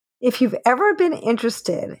If you've ever been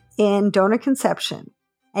interested in donor conception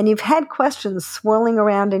and you've had questions swirling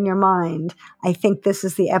around in your mind, I think this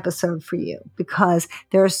is the episode for you because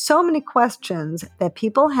there are so many questions that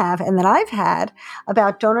people have and that I've had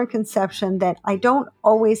about donor conception that I don't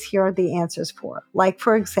always hear the answers for. Like,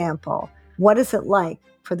 for example, what is it like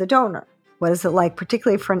for the donor? What is it like,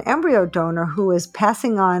 particularly for an embryo donor who is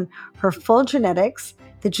passing on her full genetics,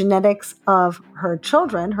 the genetics of her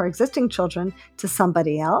children, her existing children, to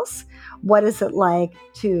somebody else? What is it like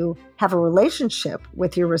to have a relationship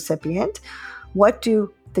with your recipient? What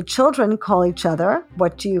do the children call each other?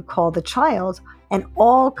 What do you call the child? And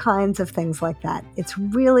all kinds of things like that. It's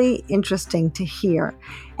really interesting to hear.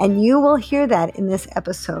 And you will hear that in this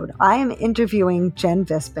episode. I am interviewing Jen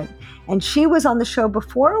Vispit, and she was on the show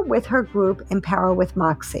before with her group, Empower with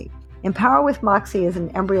Moxie. Empower with Moxie is an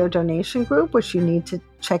embryo donation group, which you need to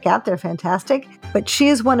check out. They're fantastic. But she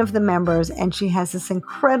is one of the members, and she has this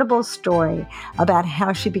incredible story about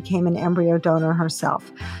how she became an embryo donor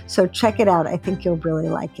herself. So check it out. I think you'll really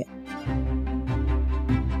like it.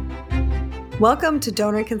 Welcome to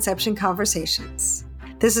Donor Conception Conversations.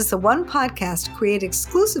 This is the one podcast created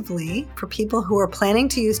exclusively for people who are planning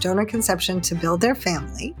to use donor conception to build their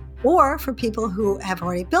family, or for people who have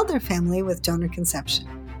already built their family with donor conception.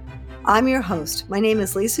 I'm your host. My name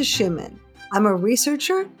is Lisa Schumann. I'm a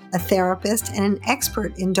researcher, a therapist, and an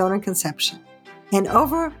expert in donor conception. And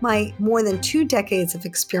over my more than 2 decades of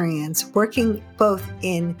experience working both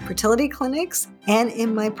in fertility clinics and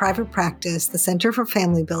in my private practice, the Center for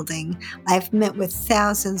Family Building, I've met with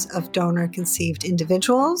thousands of donor-conceived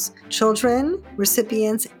individuals, children,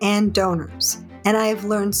 recipients, and donors. And I've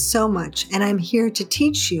learned so much, and I'm here to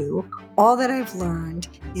teach you all that I've learned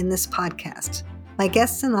in this podcast. My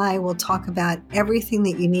guests and I will talk about everything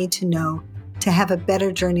that you need to know to have a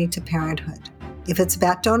better journey to parenthood. If it's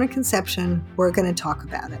about donor conception, we're going to talk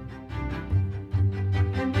about it.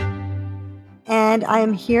 And I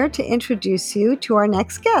am here to introduce you to our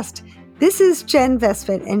next guest. This is Jen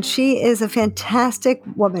Vispit, and she is a fantastic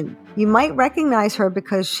woman. You might recognize her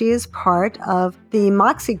because she is part of the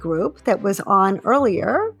Moxie group that was on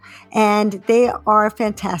earlier, and they are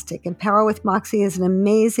fantastic. Empower with Moxie is an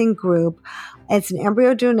amazing group. It's an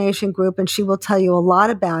embryo donation group, and she will tell you a lot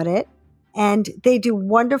about it. And they do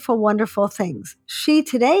wonderful, wonderful things. She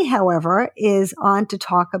today, however, is on to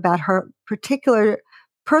talk about her particular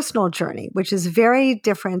personal journey, which is very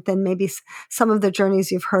different than maybe some of the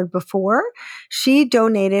journeys you've heard before. She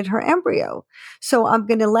donated her embryo. So I'm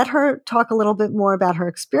going to let her talk a little bit more about her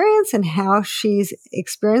experience and how she's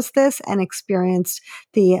experienced this and experienced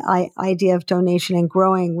the idea of donation and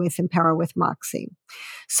growing with Empower with Moxie.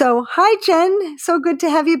 So hi, Jen. So good to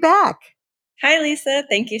have you back. Hi, Lisa.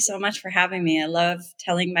 Thank you so much for having me. I love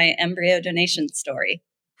telling my embryo donation story.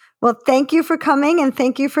 Well, thank you for coming and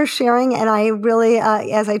thank you for sharing. And I really,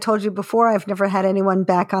 as I told you before, I've never had anyone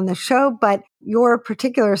back on the show, but your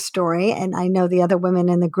particular story, and I know the other women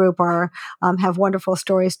in the group have wonderful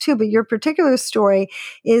stories too, but your particular story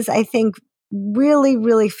is, I think, really,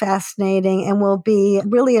 really fascinating and will be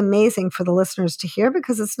really amazing for the listeners to hear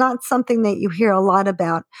because it's not something that you hear a lot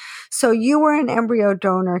about. So you were an embryo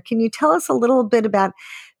donor. Can you tell us a little bit about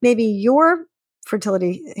maybe your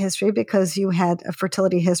fertility history, because you had a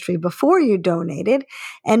fertility history before you donated,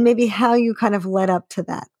 and maybe how you kind of led up to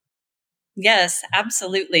that? Yes,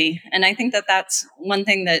 absolutely. And I think that that's one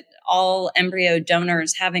thing that all embryo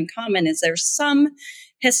donors have in common is there's some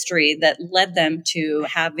history that led them to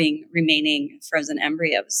having remaining frozen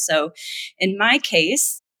embryos. So in my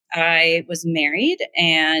case, I was married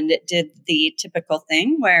and did the typical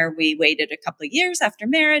thing where we waited a couple of years after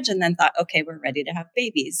marriage and then thought, okay, we're ready to have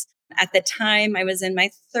babies. At the time, I was in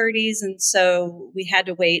my 30s, and so we had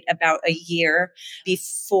to wait about a year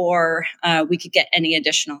before we could get any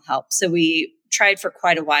additional help. So we tried for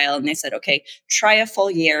quite a while, and they said, okay, try a full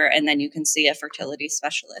year, and then you can see a fertility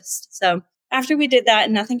specialist. So after we did that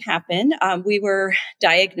and nothing happened, we were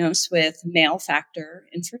diagnosed with male factor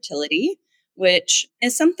infertility, which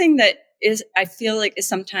is something that I feel like is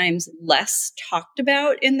sometimes less talked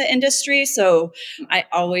about in the industry. So I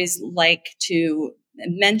always like to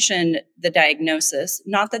mention the diagnosis,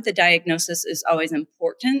 not that the diagnosis is always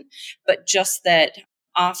important, but just that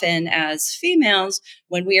often as females,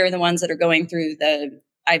 when we are the ones that are going through the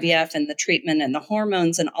IVF and the treatment and the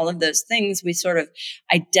hormones and all of those things, we sort of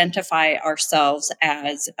identify ourselves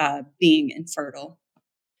as being infertile.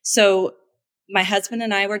 So my husband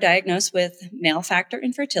and I were diagnosed with male factor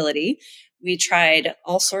infertility. We tried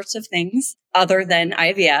all sorts of things other than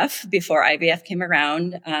IVF before IVF came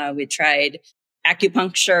around. We tried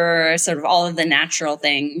acupuncture, sort of all of the natural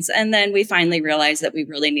things. And then we finally realized that we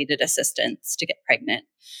really needed assistance to get pregnant.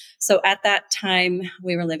 So at that time,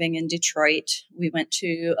 we were living in Detroit. We went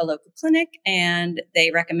to a local clinic and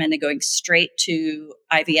they recommended going straight to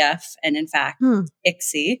IVF and, in fact,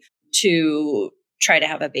 ICSI to try to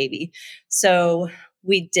have a baby. So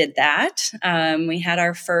we did that. We had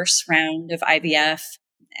our first round of IVF.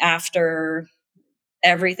 After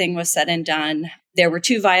everything was said and done, there were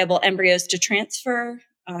 2 viable embryos to transfer.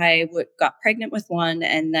 I got pregnant with one,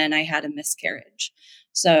 and then I had a miscarriage.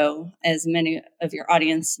 So, as many of your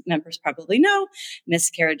audience members probably know,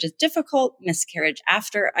 miscarriage is difficult. Miscarriage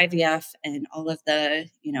after IVF and all of the,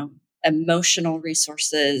 emotional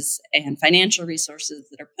resources and financial resources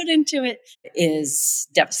that are put into it is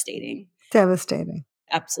devastating. Devastating.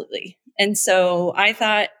 Absolutely. And so I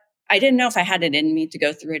thought, I didn't know if I had it in me to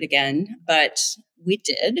go through it again, but we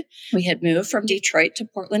did. We had moved from Detroit to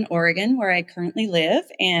Portland, Oregon, where I currently live,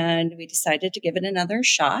 and we decided to give it another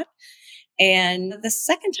shot. And the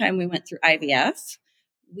second time we went through IVF,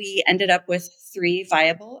 we ended up with 3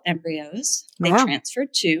 viable embryos. They transferred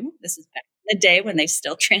 2. This is back in the day when they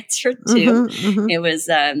still transferred 2. It was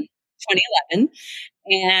 2011.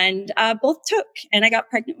 And both took, and I got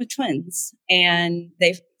pregnant with twins, and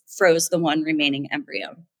they froze the one remaining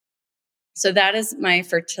embryo. So that is my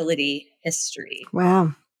fertility history.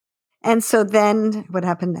 Wow. And so then what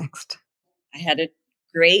happened next? I had a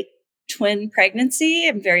great twin pregnancy.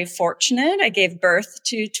 I'm very fortunate. I gave birth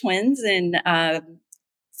to twins in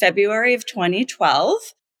February of 2012.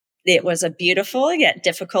 It was a beautiful yet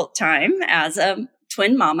difficult time as a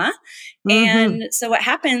twin mama. And so what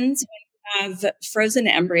happens when you have frozen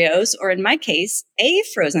embryos, or in my case, a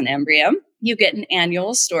frozen embryo, you get an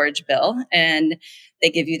annual storage bill and they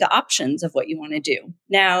give you the options of what you want to do.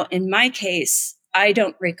 Now, in my case, I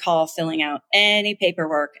don't recall filling out any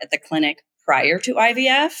paperwork at the clinic prior to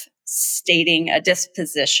IVF stating a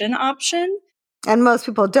disposition option. And most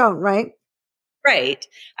people don't, right? Right.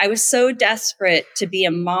 I was so desperate to be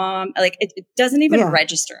a mom. Like it doesn't even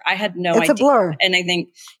register. I had no idea. It's a blur. And I think,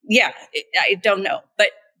 I don't know. But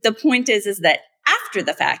the point is that after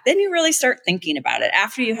the fact, then you really start thinking about it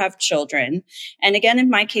after you have children. And again, in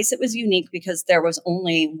my case, it was unique because there was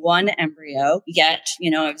only one embryo, yet,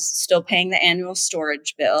 I was still paying the annual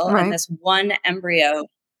storage bill. Right. And this one embryo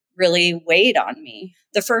really weighed on me.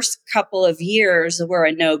 The first couple of years were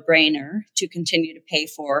a no-brainer to continue to pay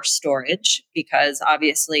for storage because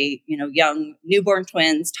obviously, young newborn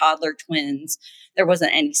twins, toddler twins, there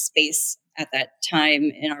wasn't any space at that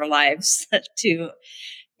time in our lives to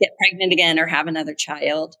get pregnant again or have another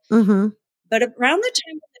child. But around the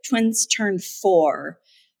time when the twins turned 4,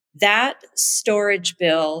 that storage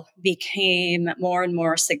bill became more and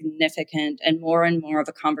more significant and more of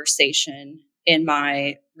a conversation in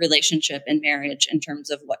my relationship and marriage in terms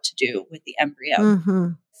of what to do with the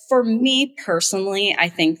embryo. For me personally, I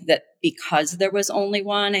think that because there was only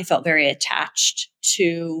one, I felt very attached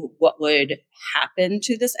to what would happen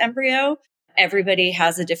to this embryo. Everybody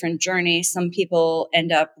has a different journey. Some people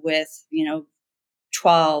end up with,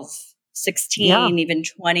 12, 16, even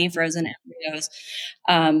 20 frozen embryos.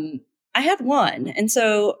 I had one. And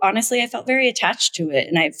so honestly, I felt very attached to it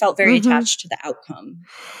and I felt very attached to the outcome.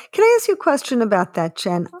 Can I ask you a question about that,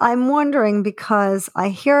 Jen? I'm wondering because I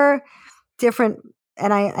hear different,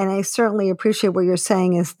 and I certainly appreciate what you're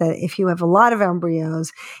saying is that if you have a lot of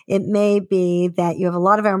embryos, it may be that you have a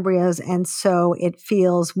lot of embryos and so it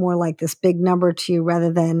feels more like this big number to you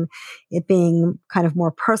rather than it being kind of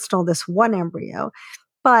more personal, this one embryo.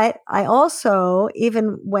 But I also,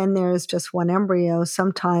 even when there's just one embryo,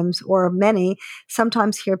 sometimes, or many,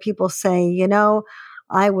 sometimes hear people say,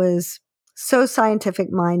 I was so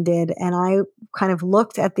scientific minded and I kind of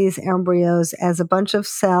looked at these embryos as a bunch of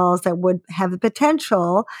cells that would have the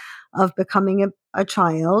potential of becoming a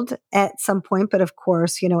child at some point. But of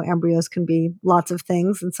course, embryos can be lots of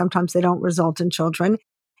things and sometimes they don't result in children.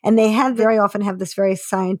 And they very often have this very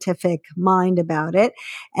scientific mind about it.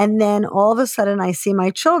 And then all of a sudden I see my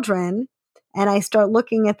children and I start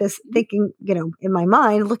looking at this, thinking, in my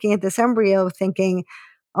mind, looking at this embryo, thinking,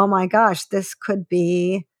 oh my gosh, this could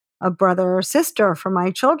be a brother or sister for my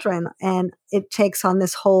children. And it takes on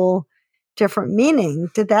this whole different meaning.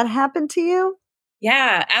 Did that happen to you?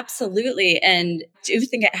 Yeah, absolutely. And I do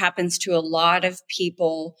think it happens to a lot of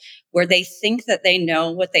people where they think that they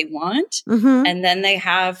know what they want. And then they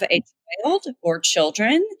have a child or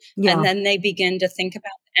children. And then they begin to think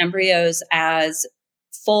about embryos as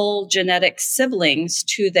full genetic siblings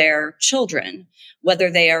to their children,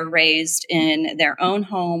 whether they are raised in their own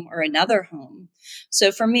home or another home.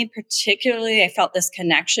 So for me, particularly, I felt this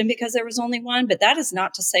connection because there was only one, but that is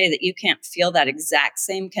not to say that you can't feel that exact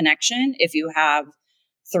same connection if you have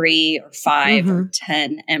 3 or 5 or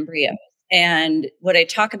 10 embryos. And what I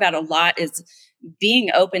talk about a lot is being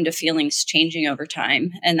open to feelings changing over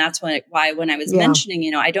time. And that's why when I was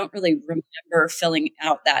mentioning, I don't really remember filling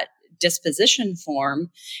out that disposition form.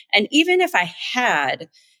 And even if I had,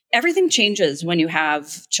 everything changes when you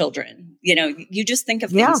have children. You just think of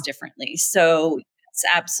things differently. So it's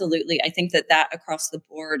absolutely, I think that across the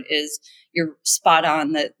board is, you're spot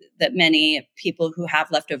on, that many people who have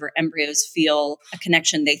leftover embryos feel a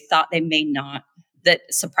connection they thought they may not, that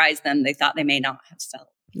surprised them, they thought they may not have felt.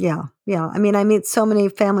 Yeah. Yeah. I mean, I meet so many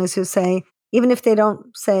families who say, even if they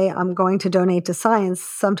don't say, I'm going to donate to science,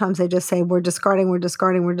 sometimes they just say, we're discarding, we're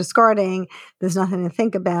discarding, we're discarding. There's nothing to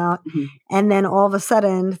think about. Mm-hmm. And then all of a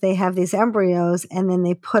sudden they have these embryos, and then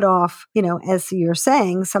they put off, as you're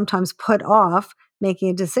saying, sometimes put off making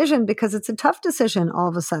a decision because it's a tough decision all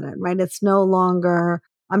of a sudden, right? It's no longer,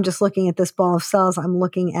 I'm just looking at this ball of cells. I'm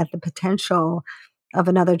looking at the potential of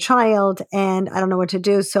another child, and I don't know what to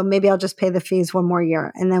do. So maybe I'll just pay the fees one more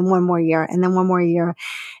year, and then one more year, and then one more year.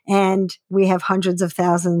 And we have hundreds of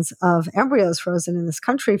thousands of embryos frozen in this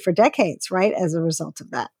country for decades, right? As a result of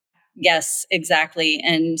that. Yes, exactly.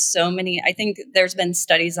 And so many, I think there's been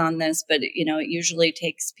studies on this, but it usually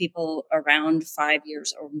takes people around 5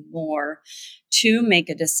 years or more to make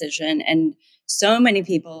a decision. And so many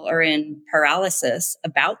people are in paralysis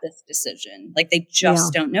about this decision. Like they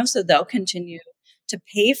just don't know. So they'll continue to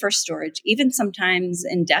pay for storage, even sometimes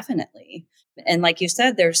indefinitely. And like you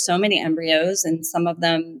said, there's so many embryos, and some of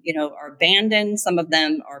them, are abandoned. Some of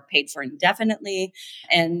them are paid for indefinitely.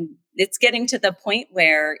 And it's getting to the point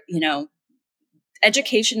where,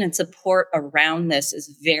 education and support around this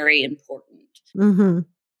is very important. Mm-hmm.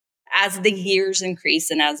 As the years increase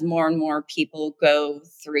and as more and more people go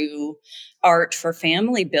through art for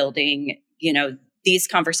family building, these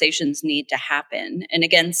conversations need to happen. And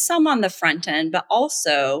again, some on the front end, but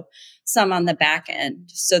also some on the back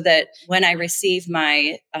end, so that when I receive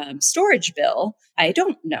my storage bill, I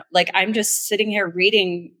don't know, like I'm just sitting here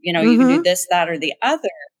reading, you can do this, that, or the other.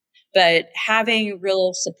 But having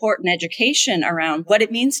real support and education around what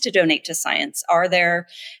it means to donate to science. Are there,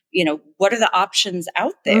 what are the options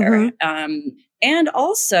out there? And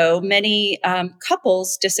also many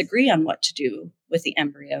couples disagree on what to do with the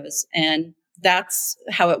embryos. And that's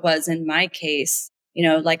how it was in my case.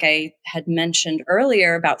 Like I had mentioned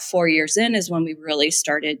earlier, about 4 years in is when we really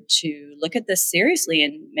started to look at this seriously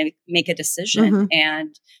and make a decision.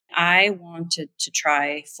 And I wanted to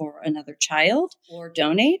try for another child or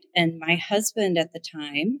donate. And my husband at the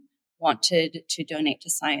time wanted to donate to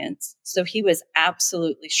science. So he was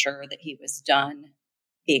absolutely sure that he was done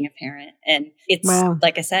being a parent. And it's,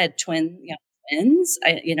 like I said, twins.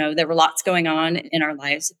 There were lots going on in our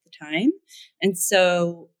lives at the time. And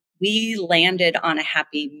so we landed on a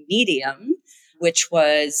happy medium, which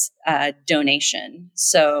was donation.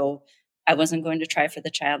 So I wasn't going to try for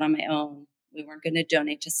the child on my own. We weren't going to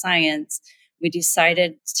donate to science. We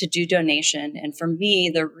decided to do donation. And for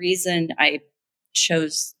me, the reason I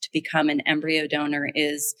chose to become an embryo donor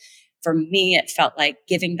is, for me, it felt like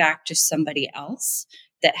giving back to somebody else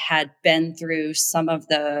that had been through some of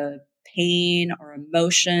the pain or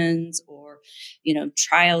emotions or,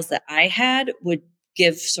 trials that I had, would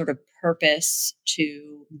give sort of purpose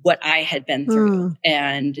to what I had been through.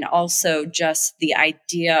 And also just the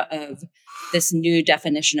idea of this new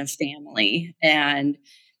definition of family and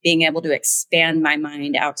being able to expand my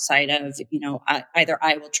mind outside of, either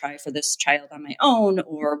I will try for this child on my own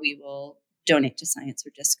or we will donate to science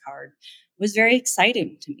or discard, was very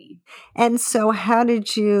exciting to me. And so how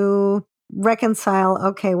did you reconcile,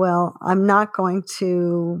 okay, well, I'm not going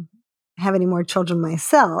to have any more children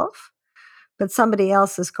myself, but somebody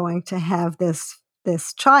else is going to have this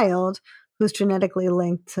child who's genetically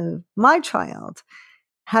linked to my child.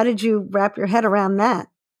 How did you wrap your head around that?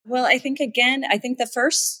 Well, I think the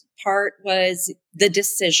first part was the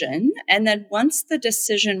decision. And then once the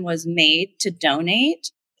decision was made to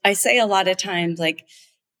donate, I say a lot of times, like,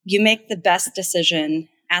 you make the best decision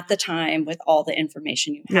at the time with all the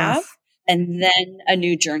information you have, and then a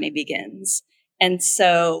new journey begins. And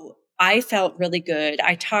so I felt really good.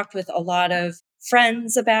 I talked with a lot of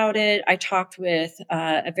friends about it. I talked with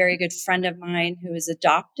a very good friend of mine who is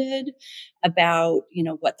adopted about,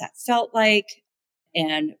 what that felt like.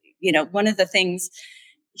 And, one of the things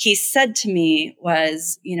he said to me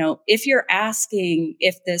was, if you're asking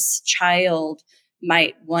if this child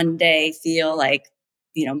might one day feel like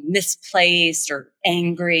misplaced or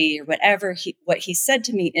angry or whatever. What he said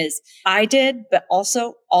to me is, I did, but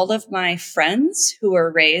also all of my friends who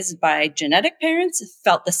were raised by genetic parents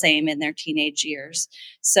felt the same in their teenage years.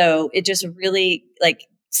 So it just really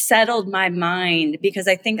settled my mind, because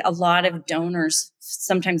I think a lot of donors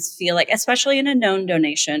sometimes feel like, especially in a known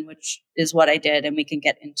donation, which is what I did, and we can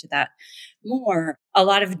get into that more. A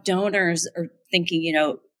lot of donors are thinking,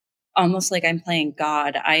 almost like I'm playing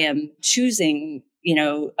God. I am choosing,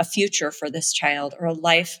 a future for this child, or a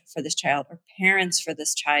life for this child, or parents for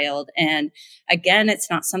this child. And again, it's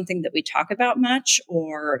not something that we talk about much,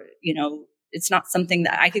 or, it's not something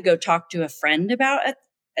that I could go talk to a friend about.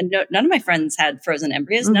 And none of my friends had frozen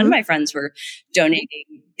embryos. Mm-hmm. None of my friends were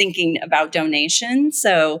thinking about donation.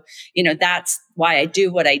 So, that's why I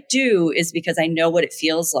do what I do, is because I know what it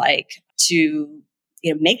feels like to,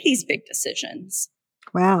 make these big decisions.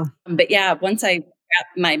 Wow. But yeah, once I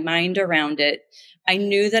wrapped my mind around it, I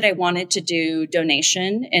knew that I wanted to do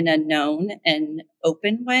donation in a known and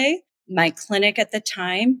open way. My clinic at the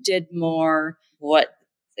time did more what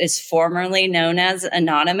is formerly known as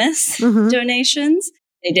anonymous donations.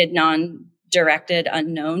 They did non-directed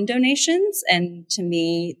unknown donations. And to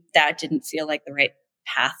me, that didn't feel like the right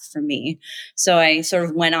path for me. So I sort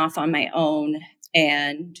of went off on my own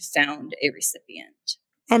and found a recipient.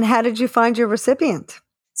 And how did you find your recipient?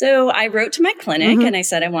 So I wrote to my clinic and I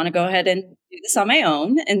said, I want to go ahead and do this on my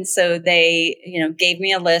own. And so they, gave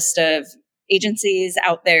me a list of agencies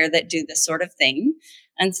out there that do this sort of thing.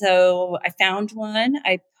 And so I found one.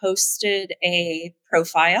 I posted a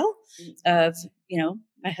profile of,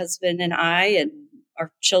 my husband and I and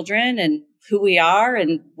our children and who we are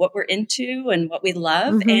and what we're into and what we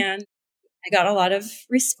love. And I got a lot of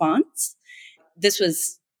response. This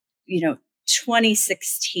was,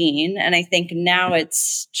 2016. And I think now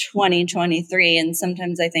it's 2023. And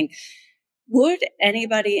sometimes I think, would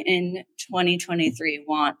anybody in 2023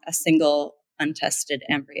 want a single untested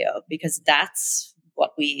embryo? Because that's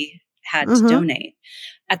what we had to donate.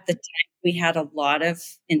 At the time, we had a lot of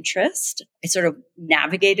interest. I sort of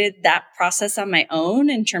navigated that process on my own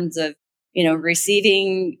in terms of,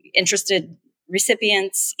 receiving interested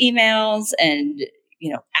recipients' emails and,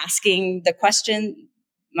 asking the question.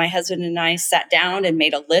 My husband and I sat down and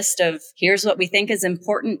made a list of, here's what we think is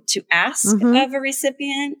important to ask of a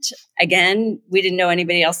recipient. Again, we didn't know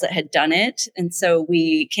anybody else that had done it. And so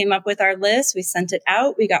we came up with our list. We sent it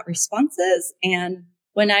out. We got responses. And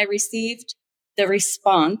when I received the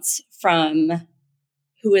response from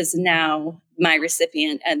who is now my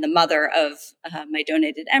recipient and the mother of my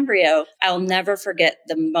donated embryo, I'll never forget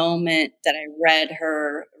the moment that I read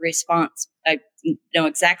her response. I know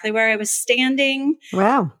exactly where I was standing.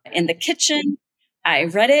 Wow. In the kitchen. I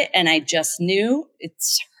read it and I just knew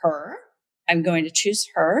it's her. I'm going to choose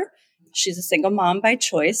her. She's a single mom by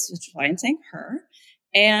choice, which is why I'm saying her.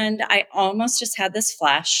 And I almost just had this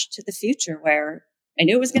flash to the future where I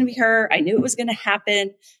knew it was going to be her. I knew it was going to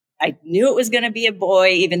happen. I knew it was going to be a boy,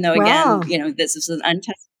 even though, again, this is an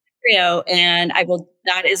untested embryo. And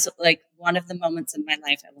that is like one of the moments in my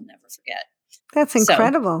life I will never forget. That's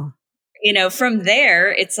incredible. So, from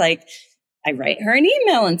there, it's like, I write her an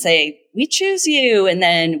email and say, we choose you. And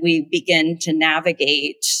then we begin to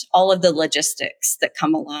navigate all of the logistics that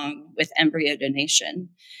come along with embryo donation.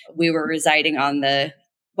 We were residing on the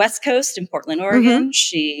West Coast in Portland, Oregon.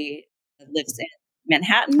 She lives in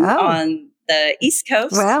Manhattan on the East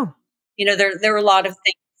Coast. Wow. There were a lot of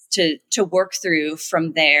things to work through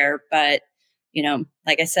from there. But,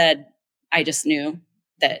 like I said, I just knew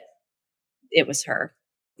that it was her.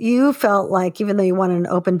 You felt like even though you wanted an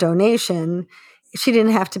open donation, she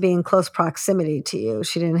didn't have to be in close proximity to you.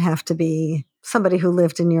 She didn't have to be somebody who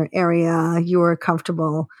lived in your area. You were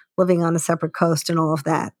comfortable living on a separate coast and all of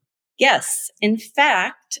that. Yes. In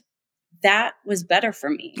fact, that was better for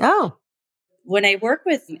me. Oh. When I work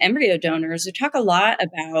with embryo donors, we talk a lot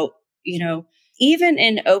about, even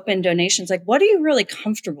in open donations, like, what are you really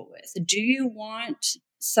comfortable with? Do you want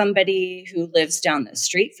somebody who lives down the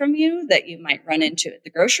street from you that you might run into at the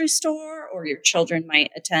grocery store, or your children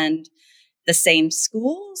might attend the same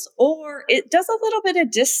schools, or does a little bit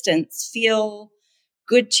of distance feel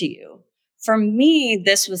good to you? For me,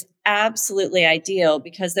 this was absolutely ideal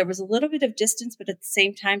because there was a little bit of distance, but at the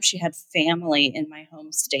same time, she had family in my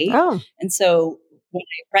home state. Oh. And so when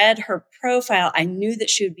I read her profile, I knew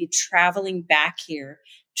that she would be traveling back here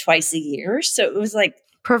twice a year. So it was like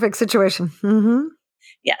perfect situation.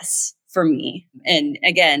 Yes, for me. And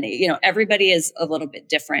again, everybody is a little bit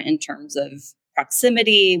different in terms of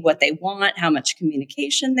proximity, what they want, how much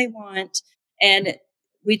communication they want. And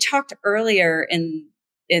we talked earlier in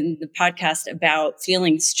the podcast about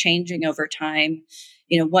feelings changing over time.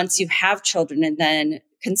 once you have children and then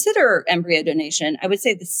consider embryo donation, I would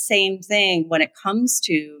say the same thing when it comes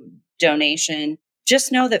to donation.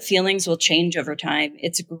 Just know that feelings will change over time.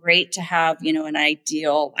 It's great to have, an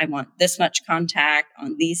ideal. I want this much contact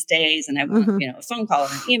on these days, and I want, a phone call or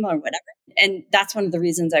an email or whatever. And that's one of the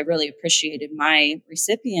reasons I really appreciated my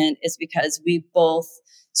recipient, is because we both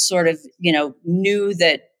sort of, knew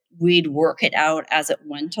that we'd work it out as it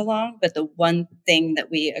went along. But the one thing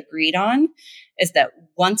that we agreed on is that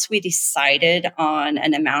once we decided on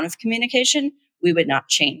an amount of communication, we would not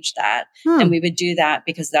change that. And we would do that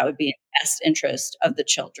because that would be in the best interest of the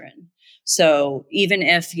children. So even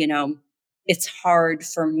if, it's hard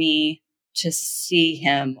for me to see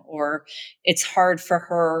him, or it's hard for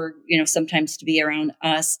her, sometimes to be around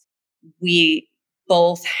us, we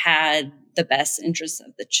both had the best interests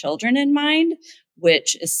of the children in mind,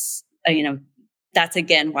 which is, that's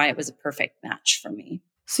again why it was a perfect match for me.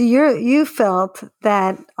 So you felt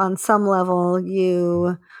that on some level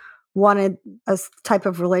you wanted a type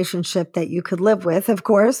of relationship that you could live with. Of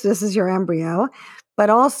course, this is your embryo, but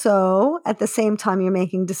also at the same time, you're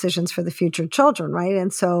making decisions for the future children, right?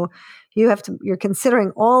 And so you're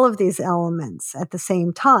considering all of these elements at the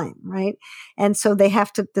same time, right? And so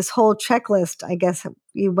this whole checklist, I guess,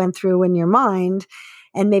 you went through in your mind,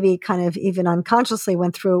 and maybe kind of even unconsciously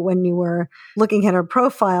went through it when you were looking at her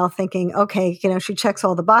profile, thinking, okay, she checks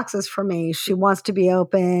all the boxes for me. She wants to be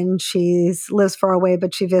open. She lives far away,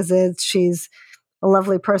 but she visits. She's a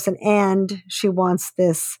lovely person, and she wants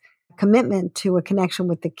this commitment to a connection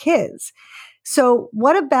with the kids. So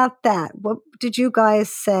what about that? What did you guys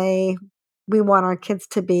say we want our kids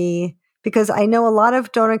to be? Because I know a lot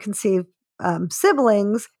of donor-conceived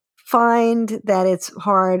siblings find that it's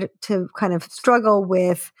hard to kind of struggle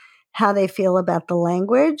with how they feel about the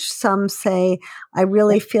language. Some say, I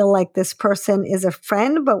really feel like this person is a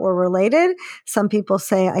friend, but we're related. Some people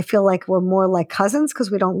say, I feel like we're more like cousins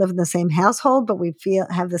because we don't live in the same household, but we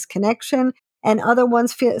have this connection. And other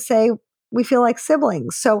ones say, we feel like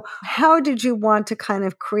siblings. So how did you want to kind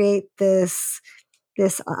of create this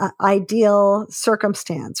ideal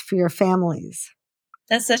circumstance for your families?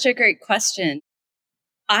 That's such a great question.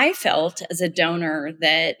 I felt as a donor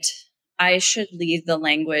that I should leave the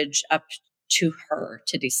language up to her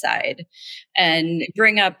to decide, and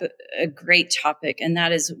bring up a great topic. And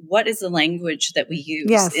that is, what is the language that we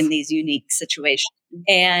use in these unique situations?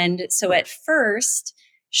 And so at first,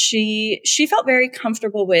 she felt very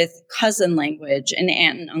comfortable with cousin language and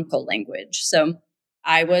aunt and uncle language. So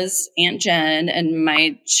I was Aunt Jen, and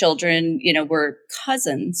my children, were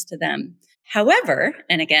cousins to them. However,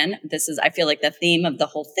 and again, I feel like the theme of the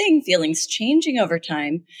whole thing, feelings changing over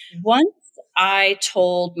time. Once I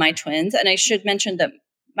told my twins, and I should mention that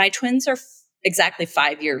my twins are exactly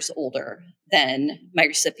 5 years older than my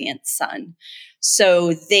recipient's son.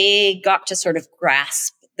 So they got to sort of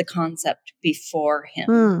grasp the concept before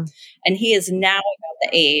him. And he is now about the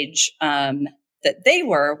age that they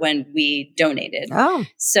were when we donated.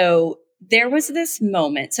 So there was this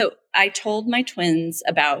moment. So I told my twins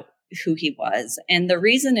about who he was. And the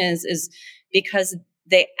reason is because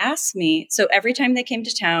they asked me. So every time they came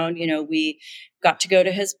to town, we got to go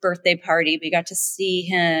to his birthday party. We got to see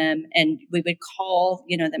him, and we would call,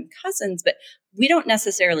 them cousins, but we don't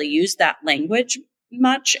necessarily use that language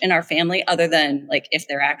much in our family, other than like if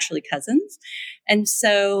they're actually cousins. And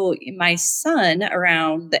so my son,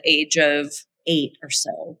 around the age of 8 or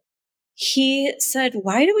so, he said,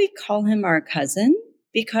 why do we call him our cousin?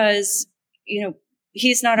 Because,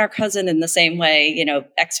 he's not our cousin in the same way,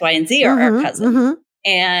 X, Y, and Z are our cousin.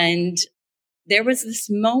 And there was this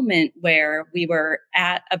moment where we were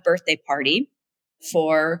at a birthday party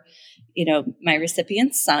for, my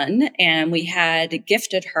recipient's son, and we had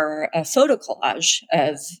gifted her a photo collage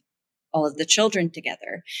of all of the children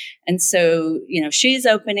together. And so, she's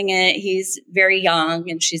opening it. He's very young,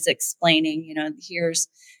 and she's explaining, here's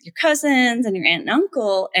your cousins and your aunt and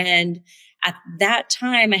uncle. And at that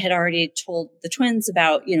time, I had already told the twins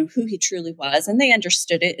about, who he truly was. And they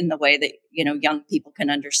understood it in the way that, young people can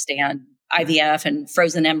understand IVF and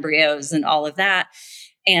frozen embryos and all of that.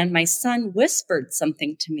 And my son whispered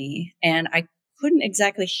something to me, and I couldn't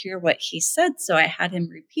exactly hear what he said. So I had him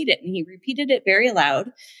repeat it, and he repeated it very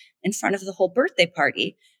loud in front of the whole birthday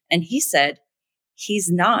party. And he said, he's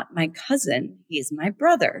not my cousin. He's my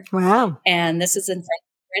brother. Wow. And this is in front of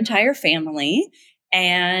our entire family.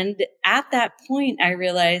 And at that point, I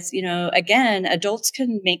realized, again, adults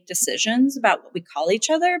can make decisions about what we call each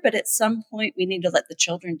other, but at some point we need to let the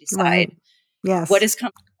children decide what is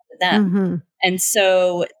comfortable to them. And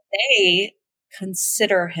so they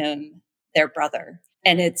consider him their brother.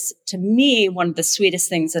 And it's, to me, one of the sweetest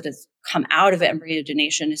things that has come out of embryo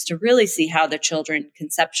donation is to really see how the children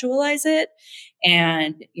conceptualize it.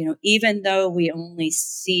 And, even though we only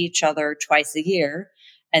see each other twice a year,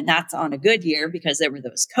 and that's on a good year because there were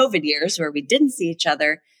those COVID years where we didn't see each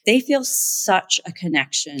other, they feel such a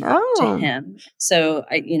connection to Oh, him. So,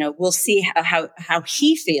 we'll see how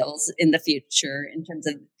he feels in the future in terms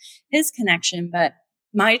of his connection. But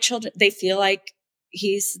my children, they feel like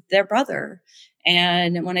he's their brother.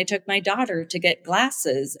 And when I took my daughter to get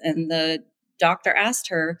glasses and the doctor asked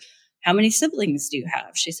her, how many siblings do you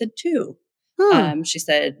have? She said, two. hmm. She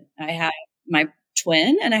said, I have my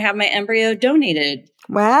twin and I have my embryo donated.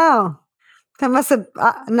 Wow. That must have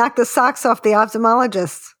knocked the socks off the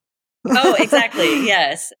ophthalmologist. Oh, exactly.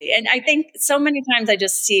 Yes. And I think so many times I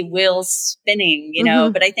just see wheels spinning,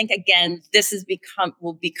 Mhm. but I think again,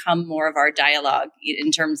 will become more of our dialogue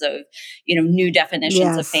in terms of, new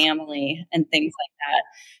definitions of Yes. family and things like that.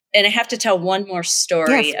 And I have to tell one more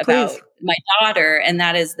story Yes, please. about my daughter. And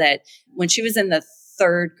that is that when she was in the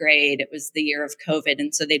third grade, it was the year of COVID.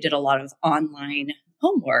 And so they did a lot of online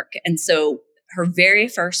homework. And so her very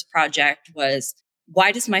first project was,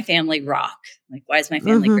 why does my family rock? Like, why is my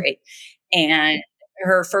family Mhm. great? And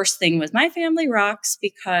her first thing was, my family rocks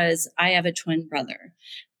because I have a twin brother.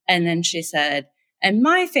 And then she said, and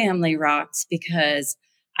my family rocks because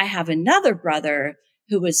I have another brother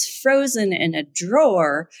who was frozen in a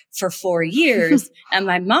drawer for 4 years and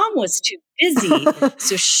my mom was too busy.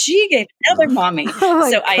 So she gave another mommy. Oh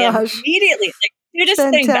my So I gosh. immediately, like, cutest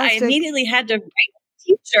thing, but I Fantastic. immediately had to write a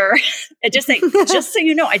teacher and just say, just so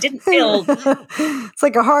you know, I didn't feel It's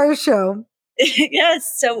like a horror show.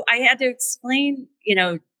 yes. So I had to explain,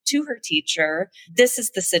 to her teacher, this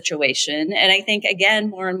is the situation. And I think, again,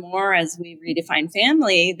 more and more as we redefine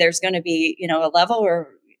family, there's going to be, a level where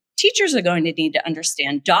teachers are going to need to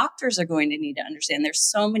understand, doctors are going to need to understand. There's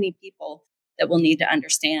so many people that will need to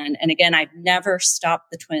understand. And again, I've never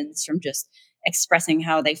stopped the twins from just expressing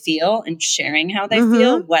how they feel and sharing how they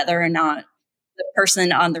feel, Mhm. whether or not the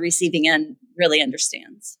person on the receiving end really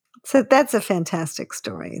understands. So that's a fantastic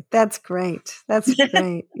story. That's great. That's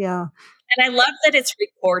great. Yeah. And I love that it's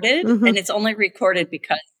recorded Mhm. and it's only recorded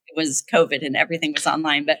because it was COVID and everything was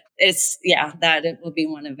online. But that it will be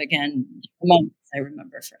one of, again, the moments I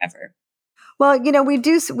remember forever. Well,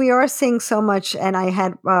 we are seeing so much, and I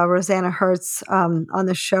had Rosanna Hertz on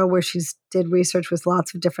the show where she's did research with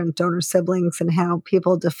lots of different donor siblings and how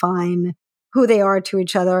people define who they are to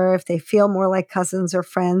each other, if they feel more like cousins or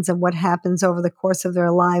friends, and what happens over the course of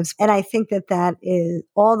their lives. And I think that is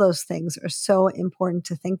all those things are so important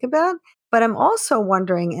to think about. But I'm also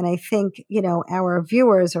wondering, and I think our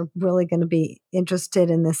viewers are really going to be interested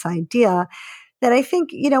in this idea that I think,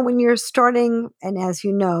 when you're starting, and as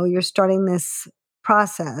you know, you're starting this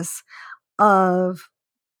process of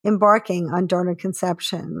embarking on donor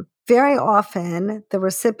conception, very often the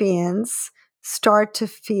recipients start to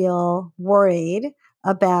feel worried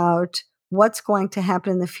about what's going to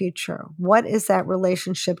happen in the future. What is that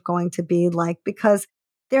relationship going to be like? Because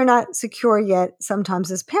they're not secure yet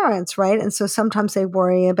sometimes as parents, right? And so sometimes they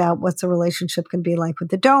worry about what's the relationship can be like with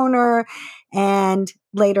the donor. And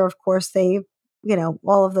later, of course,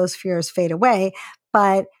 all of those fears fade away,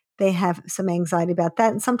 but they have some anxiety about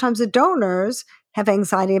that. And sometimes the donors have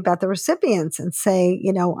anxiety about the recipients and say,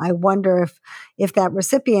 I wonder if that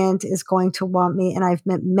recipient is going to want me. And I've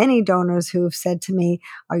met many donors who have said to me,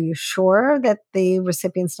 are you sure that the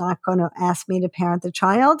recipient's not going to ask me to parent the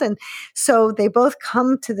child? And so they both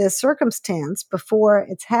come to this circumstance before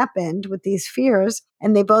it's happened with these fears,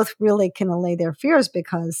 and they both really can allay their fears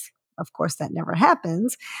because, of course, that never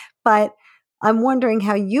happens. But I'm wondering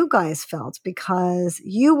how you guys felt because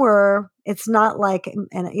it's not like,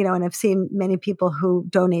 and I've seen many people who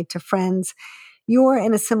donate to friends. You were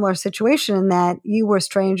in a similar situation in that you were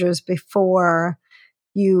strangers before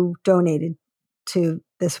you donated to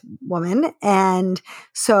this woman. And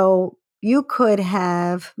so you could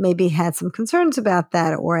have maybe had some concerns about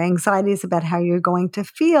that or anxieties about how you're going to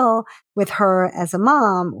feel with her as a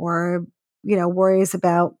mom or, worries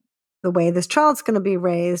about the way this child's going to be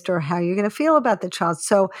raised or how you're going to feel about the child.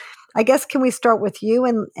 So I guess can we start with you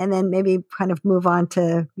and then maybe kind of move on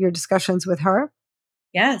to your discussions with her?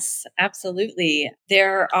 Yes, absolutely.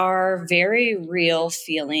 There are very real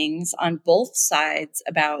feelings on both sides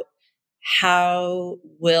about how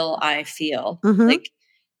will I feel? Mhm.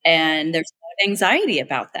 And there's a lot of anxiety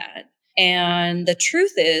about that. And the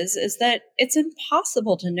truth is that it's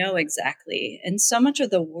impossible to know exactly. And so much of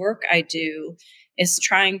the work I do is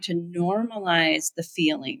trying to normalize the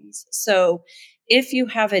feelings. So if you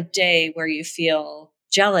have a day where you feel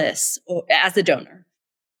jealous or as a donor,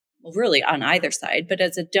 well, really on either side, but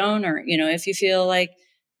as a donor, if you feel like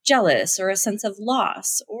jealous or a sense of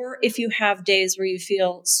loss, or if you have days where you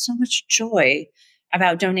feel so much joy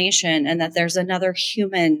about donation and that there's another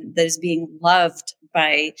human that is being loved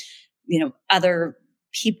by, other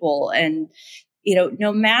people. And,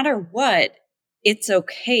 no matter what, it's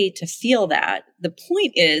okay to feel that. The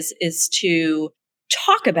point is to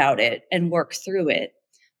talk about it and work through it.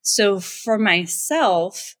 So for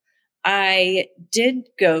myself, I did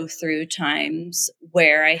go through times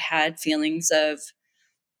where I had feelings of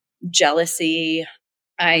jealousy.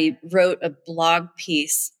 I wrote a blog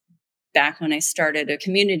piece back when I started a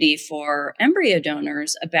community for embryo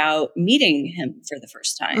donors about meeting him for the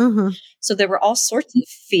first time. Mm-hmm. So there were all sorts of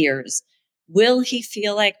fears. Will he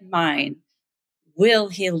feel like mine? Will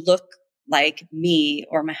he look like me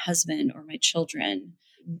or my husband or my children?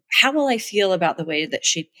 How will I feel about the way that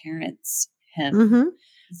she parents him? Mm-hmm.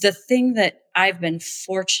 The thing that I've been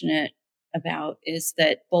fortunate about is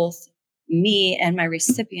that both me and my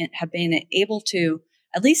recipient have been able to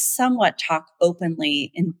at least somewhat talk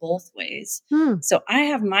openly in both ways. Mm. So I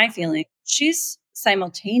have my feeling. She's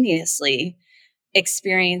simultaneously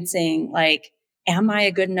experiencing, like, am I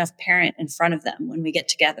a good enough parent in front of them when we get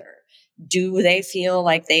together? Do they feel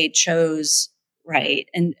like they chose right?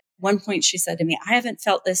 And one point she said to me, I haven't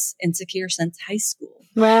felt this insecure since high school.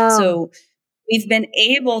 Wow. So we've been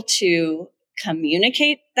able to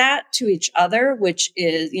communicate that to each other, which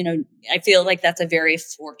is, I feel like that's a very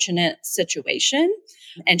fortunate situation.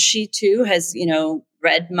 And she too has,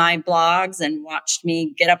 read my blogs and watched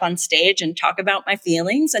me get up on stage and talk about my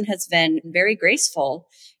feelings, and has been very graceful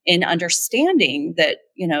in understanding that,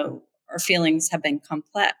 our feelings have been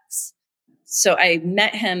complex. So I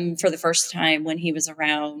met him for the first time when he was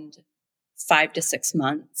around 5 to 6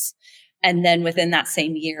 months. And then within that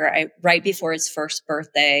same year, right before his first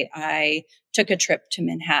birthday, I took a trip to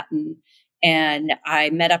Manhattan and I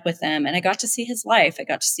met up with him and I got to see his life. I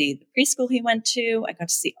got to see the preschool he went to.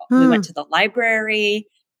 We went to the library.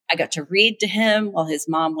 I got to read to him while his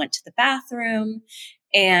mom went to the bathroom.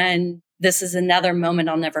 And this is another moment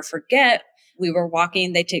I'll never forget. We were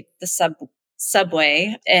walking, they take the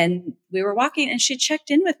subway, and we were walking and she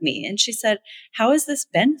checked in with me and she said, how has this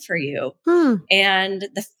been for you? And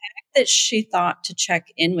the fact that she thought to check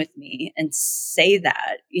in with me and say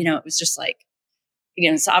that, it was just like,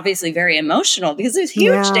 it's obviously very emotional because it was a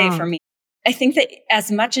huge day for me. I think that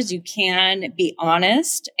as much as you can, be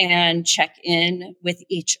honest and check in with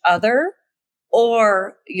each other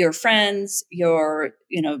or your friends, your,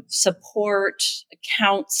 support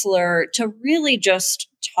counselor, to really just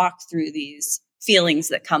talk through these feelings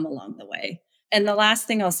that come along the way. And the last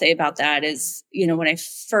thing I'll say about that is, when I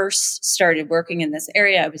first started working in this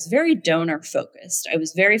area, I was very donor focused. I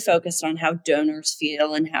was very focused on how donors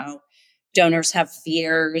feel and how donors have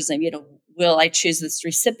fears and, will I choose this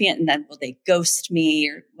recipient and then will they ghost me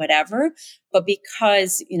or whatever? But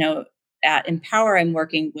because, at Empower, I'm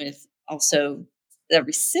working with also the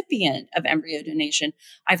recipient of embryo donation,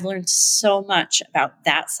 I've learned so much about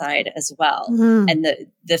that side as well. And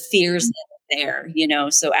the fears that are there,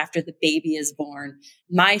 so after the baby is born,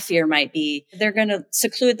 my fear might be they're going to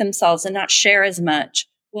seclude themselves and not share as much.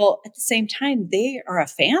 Well, at the same time, they are a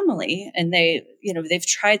family and they've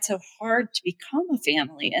tried so hard to become a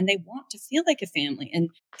family and they want to feel like a family. And,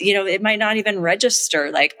 it might not even register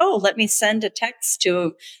like, oh, let me send a text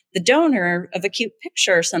to the donor of a cute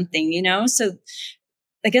picture or something, So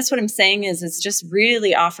I guess what I'm saying is it's just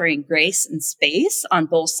really offering grace and space on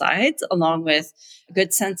both sides, along with a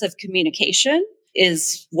good sense of communication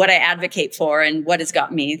is what I advocate for and what has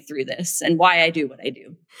got me through this and why I do what I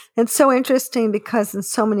do. It's so interesting because in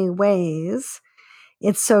so many ways,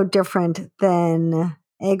 it's so different than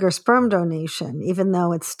egg or sperm donation, even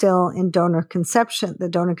though it's still in the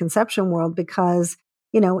donor conception world, because,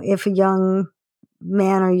 if a young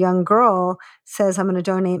man or young girl says, I'm going to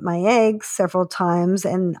donate my eggs several times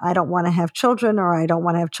and I don't want to have children or I don't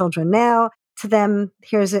want to have children now, to them,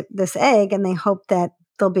 here's this egg and they hope that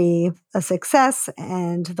they'll be a success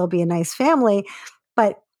and they'll be a nice family.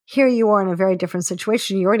 But here you are in a very different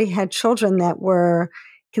situation. You already had children that were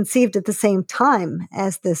conceived at the same time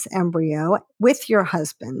as this embryo with your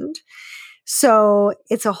husband. So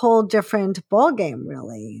it's a whole different ballgame,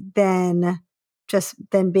 really, than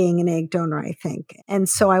being an egg donor, I think. And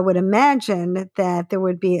so I would imagine that there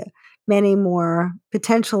would be many more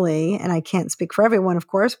potentially, and I can't speak for everyone, of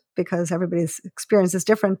course, because everybody's experience is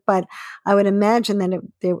different, but I would imagine that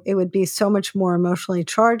it would be so much more emotionally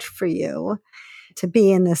charged for you to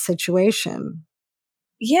be in this situation.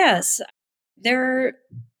 Yes, there are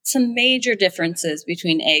some major differences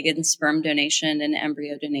between egg and sperm donation and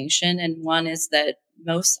embryo donation. And one is that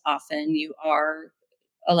most often you are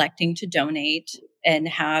electing to donate and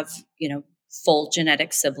have, full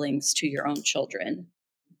genetic siblings to your own children.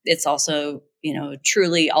 It's also,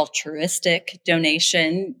 truly altruistic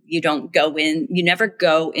donation. You never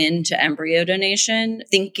go into embryo donation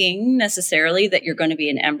thinking necessarily that you're going to be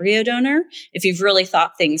an embryo donor. If you've really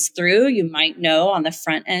thought things through, you might know on the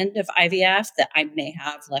front end of IVF that I may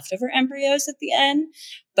have leftover embryos at the end,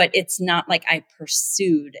 but it's not like I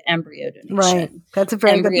pursued embryo donation. Right. That's a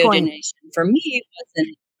very good point. Embryo donation for me was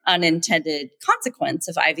an unintended consequence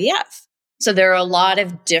of IVF. So there are a lot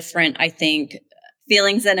of different, I think,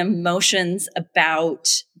 feelings and emotions about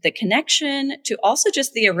the connection to also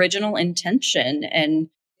just the original intention. And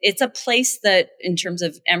it's a place that in terms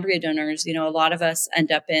of embryo donors, a lot of us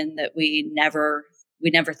end up in that we never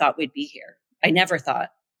thought we'd be here. I never thought.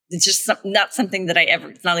 It's just not something that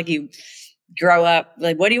it's not like you grow up,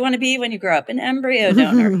 like, what do you want to be when you grow up? An embryo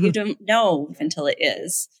donor. You don't know until it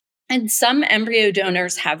is. And some embryo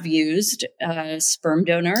donors have used sperm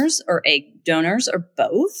donors or egg donors or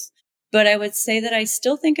both. But I would say that I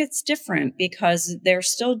still think it's different because they're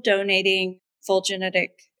still donating full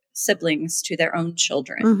genetic siblings to their own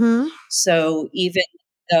children. Mm-hmm. So even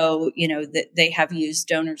though, that they have used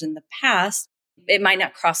donors in the past, it might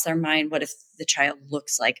not cross their mind, what if the child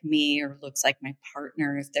looks like me or looks like my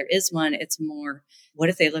partner? If there is one, it's more, what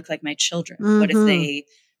if they look like my children? Mm-hmm. What if they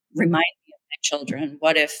remind me of my children?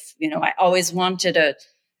 What if, I always wanted a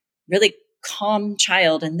really calm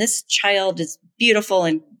child and this child is beautiful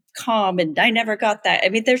and calm and I never got that. I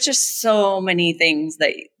mean, there's just so many things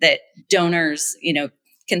that donors,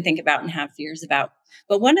 can think about and have fears about.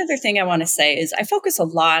 But one other thing I want to say is I focus a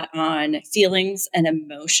lot on feelings and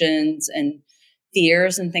emotions and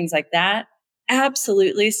fears and things like that.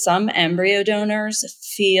 Absolutely. Some embryo donors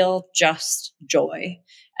feel just joy,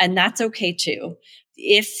 and that's okay too.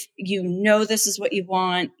 If this is what you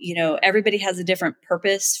want, everybody has a different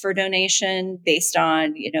purpose for donation based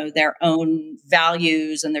on, their own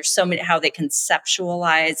values, and there's so many, how they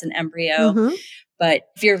conceptualize an embryo. Mm-hmm. But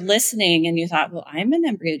if you're listening and you thought, well, I'm an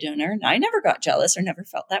embryo donor and I never got jealous or never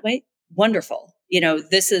felt that way. Wonderful.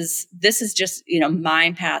 This is just,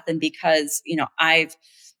 my path. And because, I've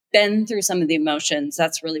been through some of the emotions,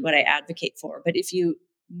 that's really what I advocate for. But if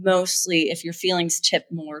your feelings tip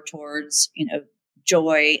more towards,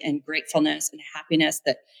 joy and gratefulness and happiness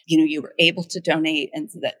that, you were able to donate and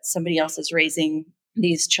that somebody else is raising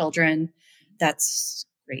these children, that's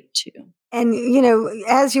great too. And,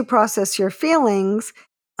 as you process your feelings,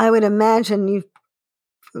 I would imagine you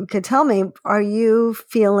could tell me, are you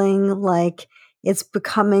feeling like it's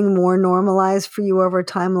becoming more normalized for you over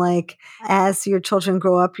time? Like as your children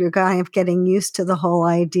grow up, you're kind of getting used to the whole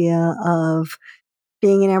idea of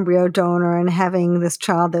being an embryo donor and having this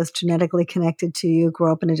child that's genetically connected to you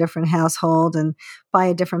grow up in a different household and by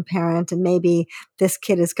a different parent. And maybe this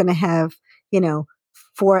kid is going to have,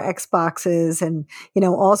 4 Xboxes and,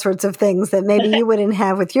 all sorts of things that maybe you wouldn't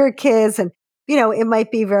have with your kids. And, it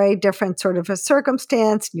might be very different sort of a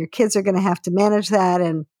circumstance. And your kids are going to have to manage that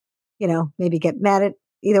and, maybe get mad at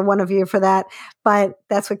either one of you for that. But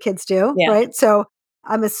that's what kids do, right? So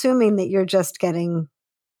I'm assuming that you're just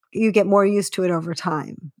you get more used to it over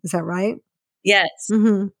time. Is that right? Yes.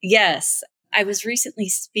 Mm-hmm. Yes. I was recently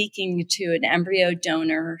speaking to an embryo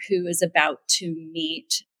donor who is about to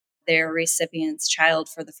meet their recipient's child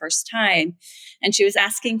for the first time. And she was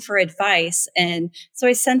asking for advice. And so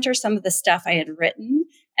I sent her some of the stuff I had written.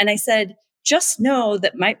 And I said, just know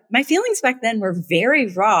that my feelings back then were very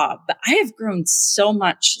raw, but I have grown so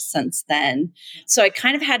much since then. So I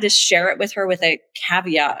kind of had to share it with her with a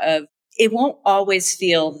caveat of, it won't always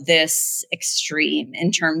feel this extreme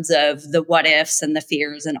in terms of the what ifs and the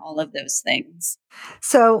fears and all of those things.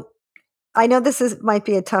 So I know this might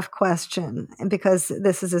be a tough question, and because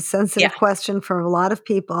this is a sensitive question for a lot of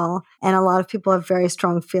people, and a lot of people have very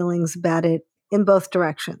strong feelings about it in both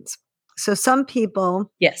directions. So some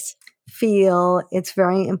people feel it's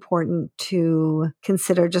very important to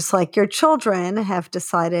consider, just like your children have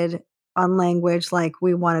decided on language, like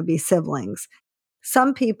we want to be siblings.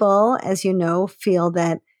 Some people, as you know, feel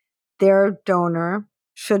that their donor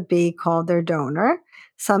should be called their donor.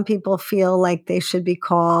 Some people feel like they should be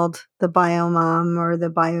called the bio mom or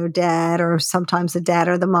the bio dad, or sometimes the dad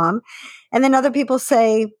or the mom. And then other people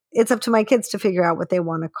say, it's up to my kids to figure out what they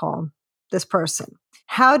want to call this person.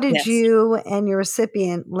 How did you and your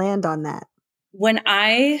recipient land on that? When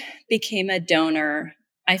I became a donor,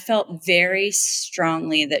 I felt very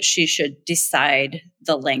strongly that she should decide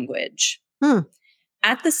the language.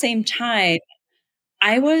 At the same time,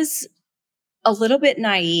 I was a little bit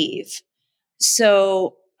naive.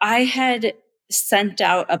 So I had sent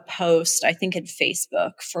out a post, I think in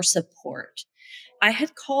Facebook, for support. I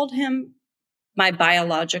had called him my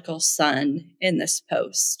biological son in this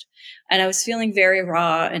post, and I was feeling very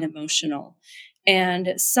raw and emotional.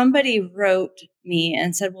 And somebody wrote me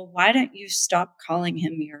and said, well, why don't you stop calling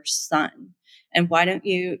him your son? And why don't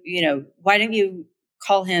you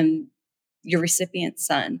call him your recipient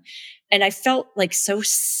son? And I felt like so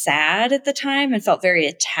sad at the time and felt very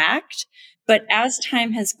attacked. But as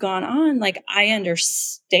time has gone on, like I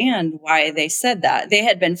understand why they said that. They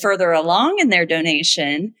had been further along in their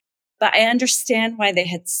donation, but I understand why they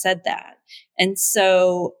had said that. And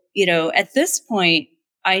so, at this point,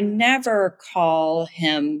 I never call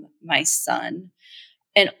him my son.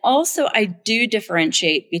 And also, I do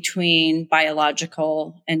differentiate between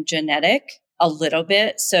biological and genetic a little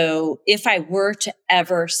bit. So if I were to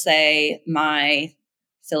ever say my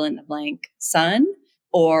fill in the blank son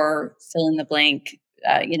or fill in the blank,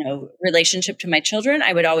 relationship to my children,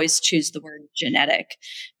 I would always choose the word genetic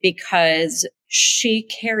because she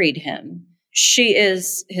carried him. She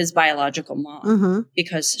is his biological mom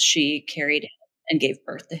because she carried him and gave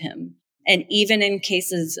birth to him. And even in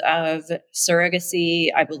cases of surrogacy,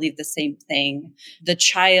 I believe the same thing. The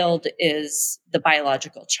child is the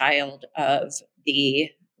biological child of the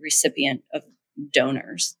recipient of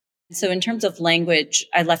donors. So in terms of language,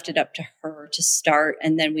 I left it up to her to start,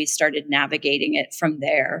 and then we started navigating it from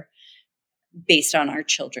there based on our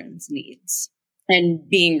children's needs. And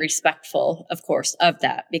being respectful, of course, of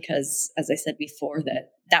that, because as I said before,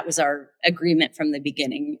 that was our agreement from the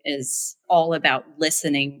beginning, is all about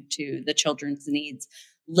listening to the children's needs,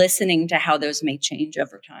 listening to how those may change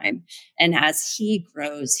over time. And as he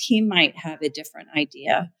grows, he might have a different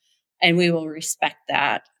idea, and we will respect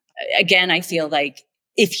that. Again, I feel like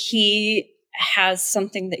if he has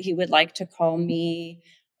something that he would like to call me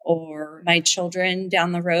or my children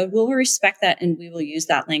down the road, we'll respect that and we will use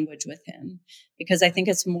that language with him, because I think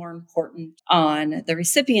it's more important on the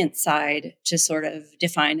recipient side to sort of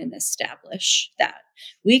define and establish that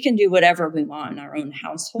we can do whatever we want in our own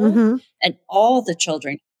household and all the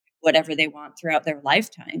children, whatever they want throughout their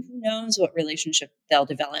lifetime. Who knows what relationship they'll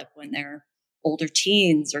develop when they're older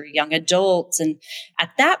teens or young adults. And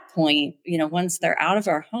at that point, once they're out of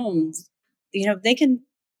our homes, they can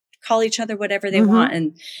call each other whatever they want.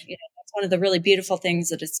 And, that's one of the really beautiful things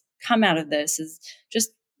that has come out of this is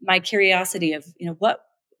just my curiosity of, what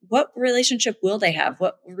relationship will they have?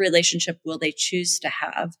 What relationship will they choose to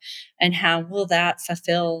have? And how will that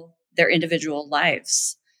fulfill their individual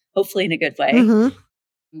lives? Hopefully in a good way.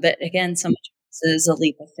 But again, so much of this is a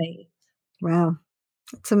leap of faith. Wow.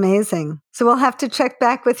 It's amazing. So we'll have to check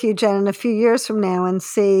back with you, Jen, in a few years from now and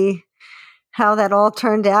see how that all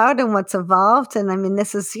turned out and what's evolved. And I mean,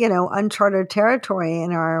 this is, uncharted territory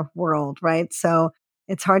in our world, right? So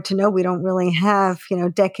it's hard to know. We don't really have,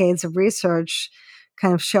 decades of research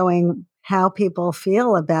kind of showing how people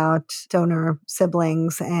feel about donor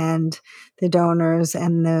siblings and the donors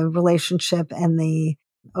and the relationship and the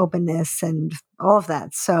openness and all of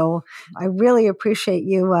that. So I really appreciate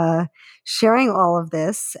you sharing all of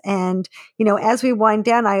this. And, as we wind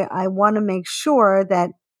down, I want to make sure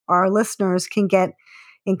that our listeners can get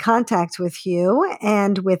in contact with you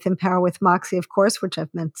and with Empower with Moxie, of course, which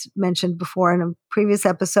I've mentioned before in a previous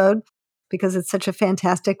episode, because it's such a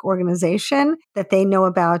fantastic organization that they know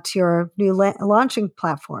about your new launching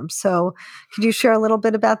platform. So could you share a little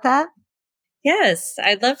bit about that? Yes,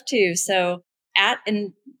 I'd love to. So at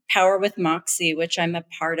Empower with Moxie, which I'm a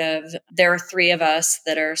part of, there are 3 of us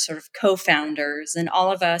that are sort of co-founders, and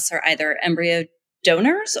all of us are either embryo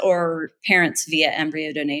donors or parents via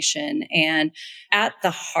embryo donation. And at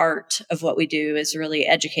the heart of what we do is really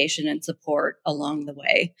education and support along the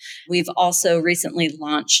way. We've also recently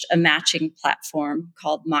launched a matching platform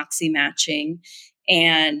called Moxie Matching.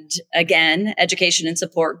 And again, education and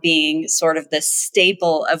support being sort of the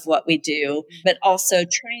staple of what we do, but also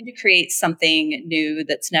trying to create something new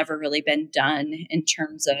that's never really been done in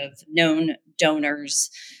terms of known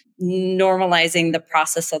donors, normalizing the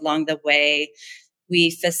process along the way.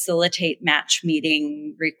 We facilitate match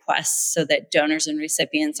meeting requests so that donors and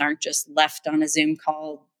recipients aren't just left on a Zoom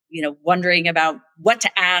call, wondering about what to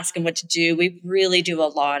ask and what to do. We really do a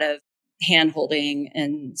lot of handholding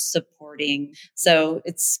and supporting. So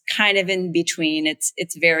it's kind of in between. It's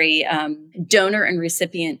very donor and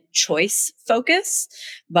recipient choice focus,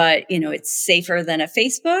 but it's safer than a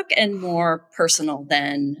Facebook and more personal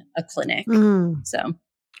than a clinic. So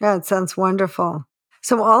yeah, it sounds wonderful.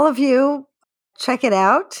 So all of you, check it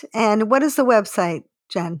out. And what is the website,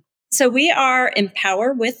 Jen? So we are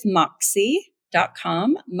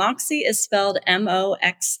empowerwithmoxie.com. Moxie is spelled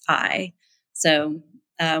MOXI. So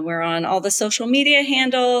We're on all the social media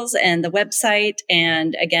handles and the website.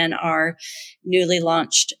 And again, our newly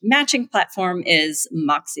launched matching platform is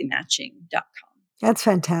moxiematching.com. That's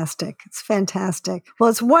fantastic. It's fantastic.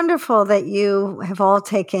 Well, it's wonderful that you have all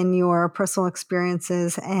taken your personal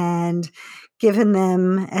experiences and given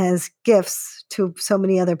them as gifts to so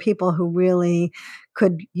many other people who really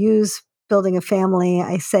could use building a family.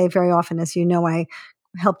 I say very often, as you know, I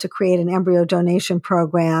helped to create an embryo donation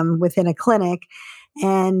program within a clinic.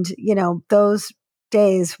 And, those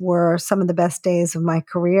days were some of the best days of my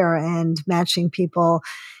career, and matching people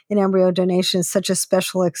in embryo donation is such a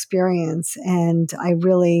special experience. And I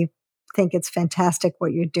really think it's fantastic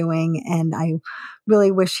what you're doing. And I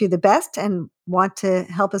really wish you the best and want to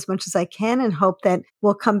help as much as I can, and hope that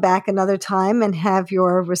we'll come back another time and have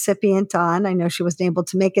your recipient on. I know she wasn't able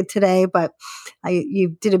to make it today, but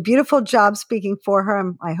you did a beautiful job speaking for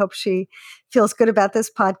her. I hope she feels good about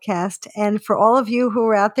this podcast. And for all of you who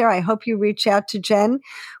are out there, I hope you reach out to Jen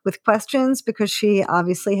with questions, because she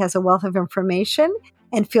obviously has a wealth of information.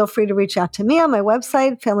 And feel free to reach out to me on my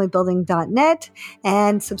website, familybuilding.net,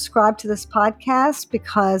 and subscribe to this podcast,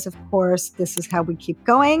 because, of course, this is how we keep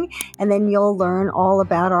going. And then you'll learn all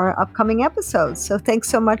about our upcoming episodes. So thanks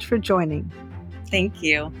so much for joining. Thank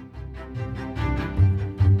you.